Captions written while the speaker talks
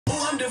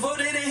Oh, I'm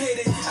devoted and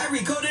hated. I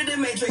recoded the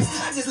matrix.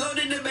 I just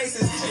loaded the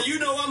bases. And you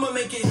know I'ma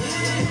make it.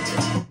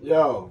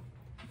 Yo,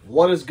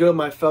 what is good,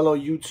 my fellow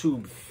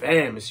YouTube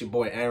fam? It's your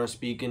boy Aaron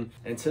speaking.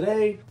 And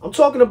today, I'm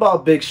talking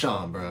about Big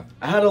Sean, bro.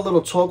 I had a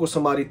little talk with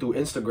somebody through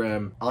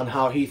Instagram on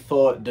how he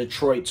thought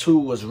Detroit 2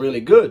 was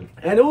really good.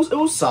 And it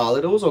was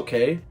solid. It was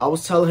okay. I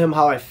was telling him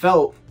how I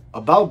felt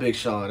about Big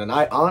Sean. And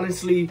I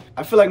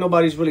feel like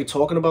nobody's really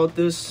talking about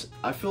this.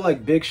 I feel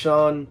like Big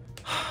Sean...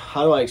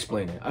 How do I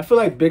explain it? I feel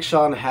like Big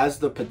Sean has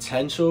the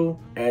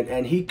potential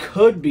and he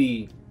could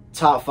be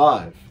top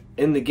 5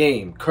 in the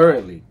game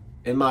currently,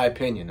 in my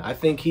opinion. I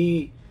think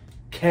he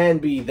can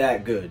be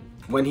that good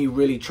when he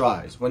really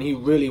tries, when he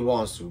really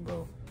wants to,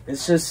 bro.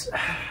 It's just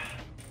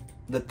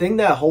the thing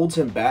that holds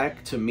him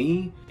back to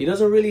me, he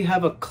doesn't really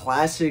have a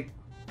classic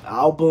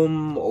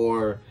album,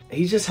 or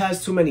he just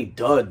has too many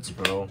duds,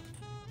 bro.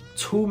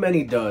 Too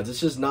many duds.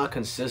 It's just not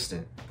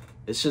consistent.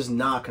 It's just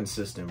not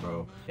consistent,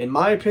 bro. In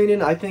my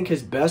opinion, I think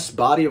his best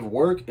body of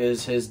work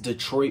is his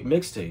Detroit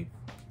mixtape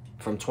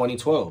from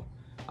 2012.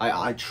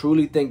 I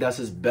truly think that's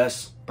his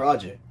best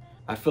project.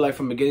 I feel like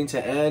from beginning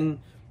to end,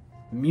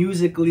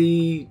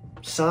 musically,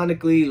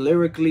 sonically,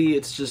 lyrically,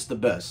 it's just the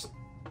best,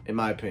 in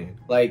my opinion.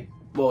 Like,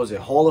 what was it?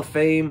 Hall of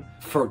Fame?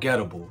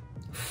 Forgettable.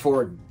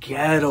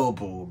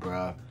 Forgettable,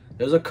 bruh.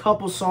 There's a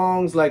couple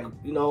songs like,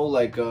 you know,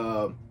 like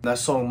that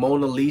song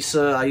Mona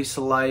Lisa I used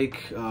to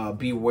like.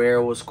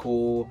 Beware was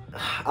cool.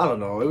 I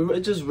don't know. It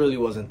just really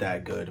wasn't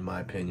that good in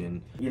my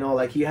opinion. You know,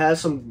 like he has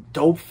some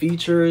dope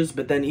features,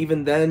 but then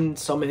even then,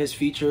 some of his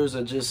features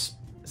are just...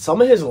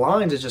 Some of his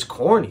lines are just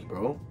corny,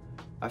 bro.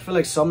 I feel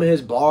like some of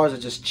his bars are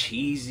just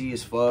cheesy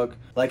as fuck.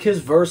 Like his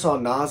verse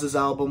on Nas's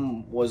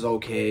album was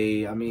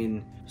okay. I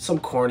mean, some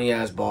corny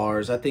ass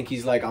bars. I think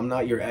he's like, I'm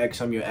not your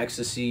ex, I'm your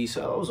ecstasy.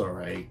 So it was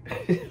alright.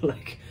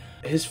 Like...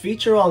 His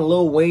feature on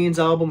Lil Wayne's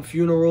album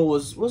Funeral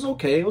was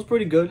okay. It was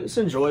pretty good. It's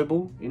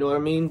enjoyable. You know what I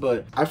mean?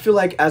 But I feel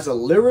like as a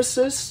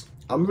lyricist,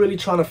 I'm really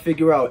trying to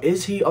figure out,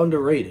 is he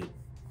underrated?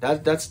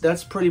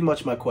 That's pretty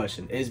much my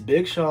question. Is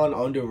Big Sean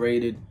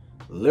underrated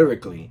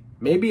lyrically?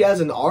 Maybe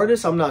as an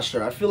artist, I'm not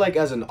sure. I feel like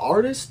as an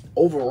artist,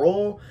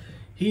 overall,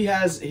 he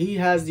has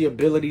the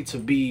ability to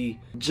be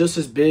just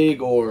as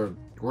big or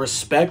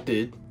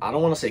respected. I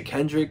don't want to say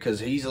Kendrick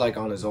because he's like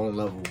on his own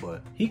level,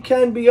 but he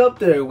can be up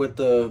there with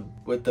the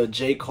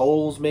J.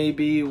 Cole's,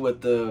 maybe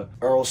with the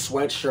Earl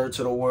Sweatshirts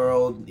of the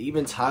world,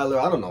 even Tyler.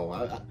 I don't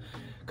know,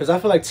 because I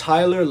feel like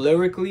Tyler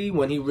lyrically,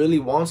 when he really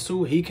wants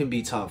to, he can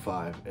be top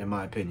 5 in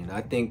my opinion.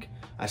 I think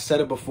I said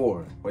it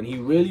before, when he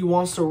really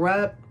wants to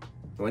rap,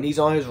 when he's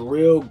on his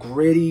real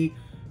gritty,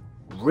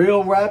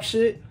 real rap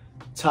shit,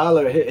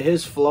 Tyler,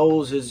 his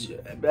flows,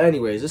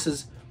 anyways,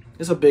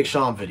 it's a Big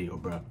Sean video,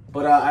 bro.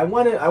 But I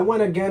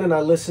went again and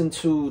I listened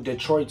to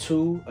Detroit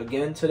 2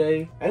 again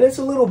today. And it's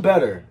a little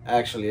better,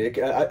 actually.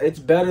 It's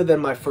better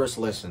than my first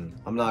listen.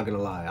 I'm not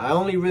gonna lie. I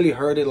only really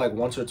heard it like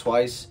once or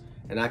twice.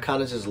 And I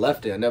kind of just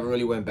left it. I never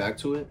really went back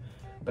to it.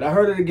 But I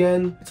heard it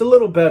again. It's a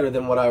little better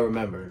than what I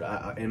remembered,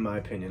 in my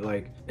opinion.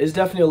 Like, it's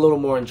definitely a little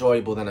more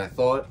enjoyable than I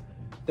thought.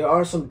 There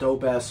are some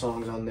dope-ass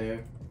songs on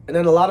there. And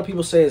then a lot of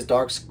people say it's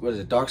Dark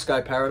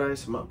Sky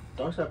Paradise?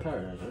 Dark Sky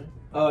Paradise, right?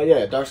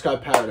 Yeah, Dark Sky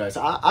Paradise.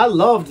 I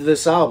loved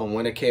this album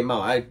when it came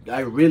out. I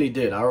really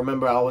did. I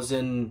remember I was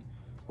in,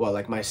 what,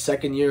 like my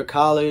second year of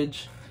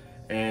college,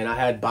 and I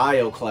had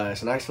bio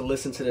class, and I used to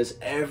listen to this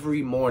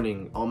every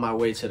morning on my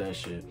way to that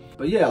shit.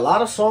 But yeah, a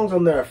lot of songs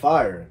on there are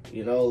fire.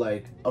 You know,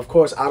 like, of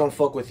course, I Don't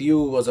Fuck With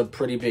You was a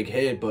pretty big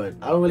hit, but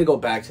I don't really go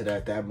back to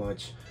that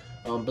much.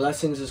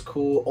 Blessings is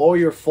cool. All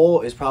Your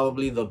Fault is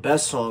probably the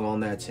best song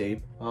on that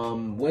tape.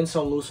 Win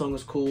Some Lose Some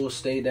is cool.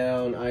 Stay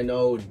Down, I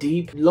Know.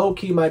 Deep, low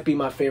key might be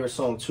my favorite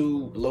song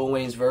too. Lil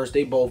Wayne's verse,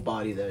 they both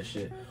body that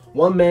shit.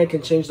 One Man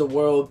Can Change the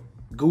World,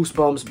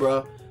 Goosebumps,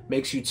 bruh.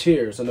 Makes You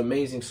Tears, an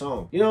amazing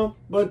song. You know,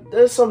 but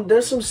there's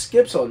some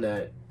skips on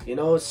that. You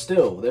know,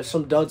 still there's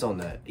some duds on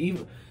that.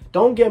 Even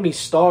don't get me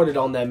started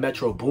on that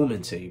Metro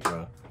Boomin tape,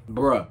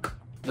 bruh.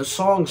 The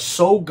song's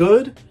so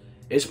good.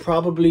 It's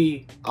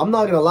probably, I'm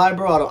not gonna lie,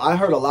 bro, I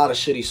heard a lot of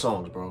shitty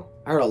songs, bro.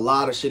 I heard a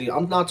lot of shitty,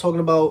 I'm not talking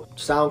about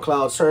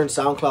SoundCloud, certain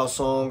SoundCloud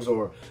songs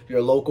or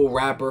your local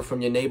rapper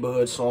from your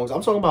neighborhood songs.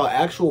 I'm talking about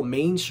actual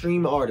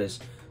mainstream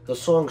artists. The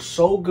song's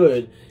so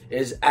good,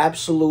 is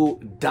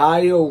absolute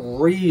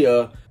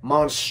diarrhea,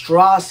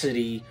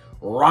 monstrosity,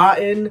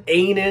 rotten,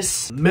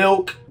 anus,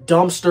 milk,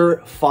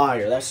 dumpster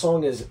fire. That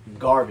song is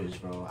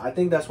garbage, bro. I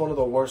think that's one of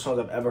the worst songs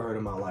I've ever heard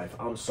in my life.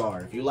 I'm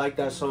sorry. If you like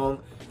that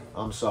song,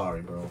 I'm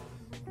sorry, bro.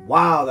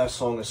 Wow, that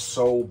song is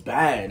so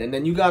bad. And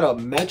then you got a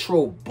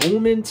Metro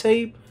Boomin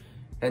tape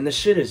and the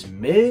shit is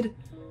mid?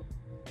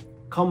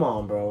 Come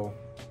on, bro.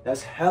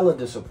 That's hella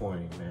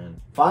disappointing, man.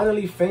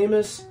 Finally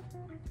Famous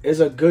is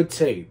a good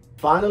tape.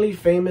 Finally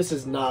Famous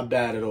is not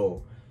bad at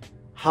all.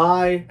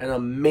 High, an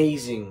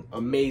amazing,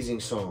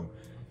 amazing song.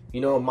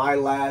 You know, My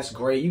Last,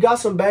 great. You got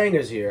some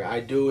bangers here. I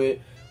Do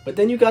It. But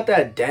then you got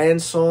that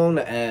dance song,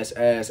 the ass.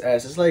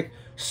 It's like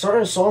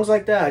certain songs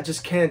like that, I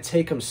just can't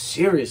take them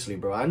seriously,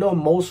 bro. I know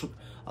most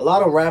a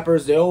lot of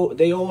rappers, they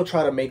all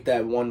try to make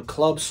that one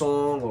club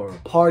song or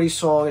party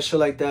song and shit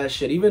like that.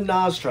 Shit, even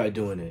Nas tried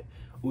doing it.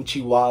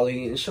 Uchi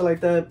Wally and shit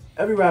like that.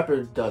 Every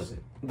rapper does it.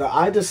 The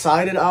I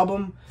Decided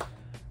album,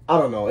 I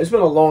don't know. It's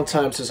been a long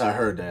time since I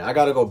heard that. I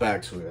gotta go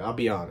back to it. I'll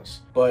be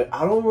honest. But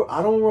I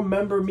don't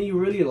remember me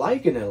really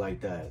liking it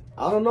like that.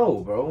 I don't know,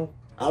 bro.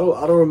 I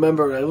don't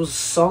remember. There was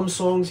some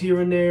songs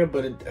here and there,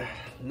 but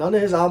none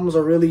of his albums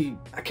are really.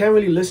 I can't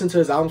really listen to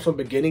his albums from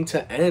beginning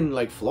to end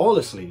like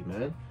flawlessly,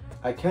 man.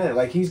 I can't.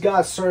 Like, he's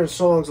got certain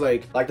songs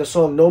like the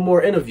song No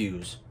More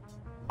Interviews.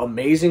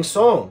 Amazing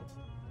song.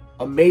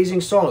 Amazing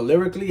song.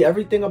 Lyrically,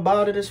 everything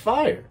about it is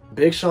fire.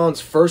 Big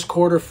Sean's First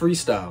Quarter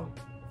Freestyle.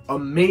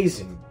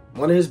 Amazing.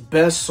 One of his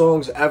best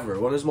songs ever.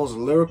 One of his most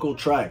lyrical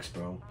tracks,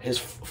 bro. His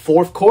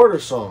Fourth Quarter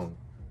song.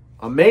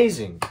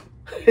 Amazing.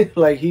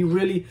 Like, he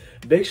really...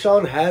 Big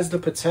Sean has the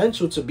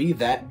potential to be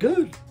that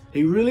good.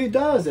 He really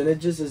does. And it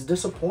just is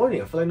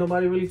disappointing. I feel like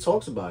nobody really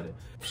talks about it.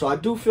 So I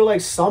do feel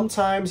like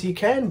sometimes he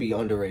can be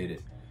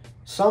underrated.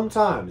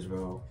 Sometimes,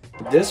 bro.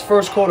 This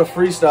First Quarter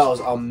Freestyle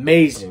is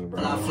amazing,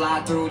 bro. I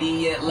fly through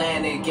the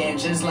Atlantic and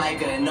just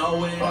like a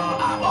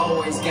know-it-all, I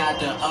always got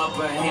the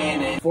upper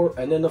hand.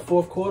 And then the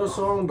Fourth Quarter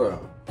song, bro.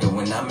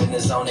 When I'm in the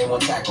zone, they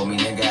won't tackle me,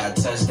 nigga. I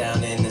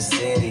touchdown in the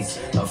city,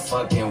 a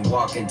fucking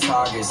walking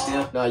target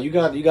still. Nah, you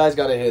guys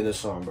gotta hear this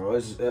song, bro.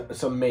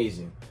 It's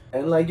amazing.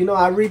 And like, you know,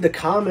 I read the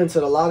comments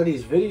at a lot of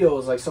these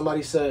videos. Like,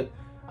 somebody said,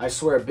 I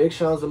swear, Big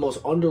Sean's the most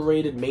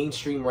underrated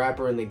mainstream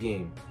rapper in the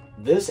game.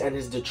 This and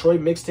his Detroit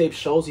mixtape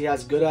shows he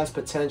has good-ass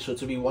potential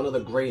to be one of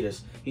the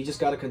greatest. He just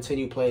got to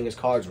continue playing his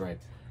cards right.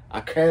 I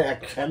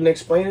couldn't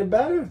explain it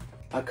better.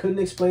 I couldn't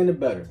explain it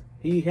better.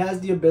 He has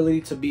the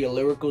ability to be a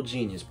lyrical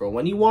genius, bro,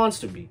 when he wants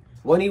to be.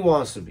 When he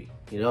wants to be,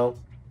 you know?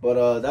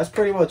 But that's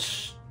pretty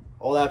much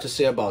all I have to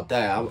say about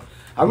that.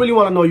 I really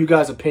want to know you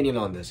guys' opinion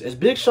on this. Is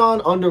Big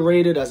Sean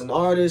underrated as an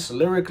artist,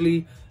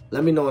 lyrically?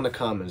 Let me know in the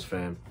comments,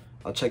 fam.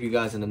 I'll check you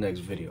guys in the next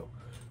video.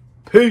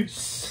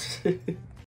 Peace.